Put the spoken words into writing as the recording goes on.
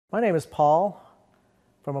My name is Paul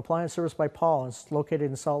from Appliance Service by Paul. It's located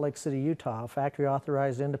in Salt Lake City, Utah, a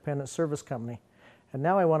factory-authorized independent service company. And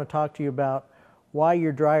now I want to talk to you about why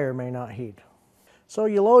your dryer may not heat. So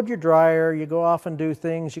you load your dryer, you go off and do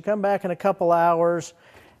things, you come back in a couple hours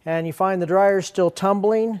and you find the dryer's still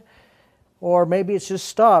tumbling, or maybe it's just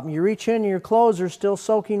stopped. You reach in and your clothes are still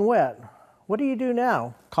soaking wet. What do you do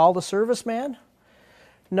now? Call the service man?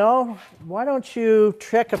 No, why don't you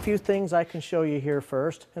check a few things I can show you here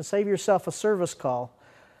first and save yourself a service call.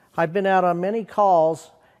 I've been out on many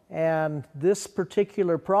calls and this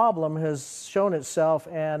particular problem has shown itself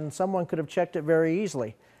and someone could have checked it very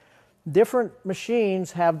easily. Different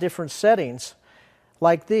machines have different settings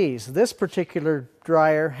like these. This particular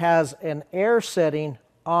dryer has an air setting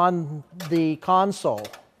on the console.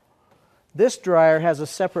 This dryer has a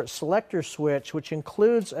separate selector switch which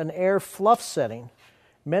includes an air fluff setting.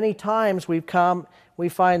 Many times we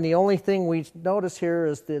find the only thing we notice here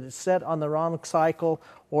is that it's set on the wrong cycle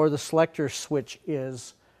or the selector switch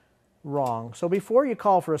is wrong. So before you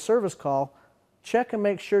call for a service call, check and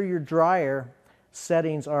make sure your dryer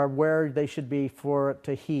settings are where they should be for it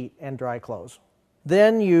to heat and dry clothes.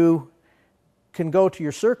 Then you can go to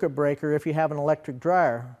your circuit breaker if you have an electric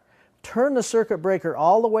dryer. Turn the circuit breaker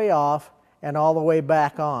all the way off and all the way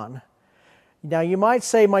back on. Now you might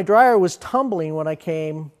say my dryer was tumbling when I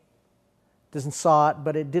came, didn't saw it,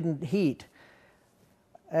 but it didn't heat.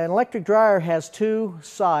 An electric dryer has two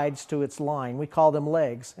sides to its line. We call them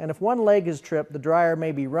legs. And if one leg is tripped, the dryer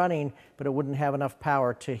may be running, but it wouldn't have enough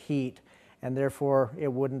power to heat, and therefore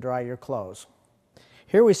it wouldn't dry your clothes.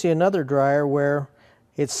 Here we see another dryer where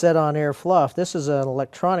it's set on air fluff. This is an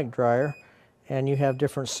electronic dryer, and you have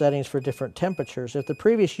different settings for different temperatures. If the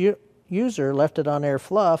previous user left it on air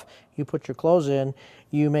fluff, you put your clothes in,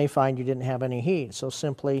 you may find you didn't have any heat. So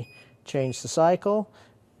simply change the cycle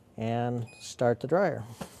and start the dryer.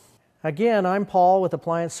 Again, I'm Paul with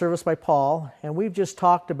Appliance Service by Paul, and we've just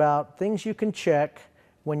talked about things you can check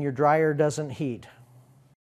when your dryer doesn't heat.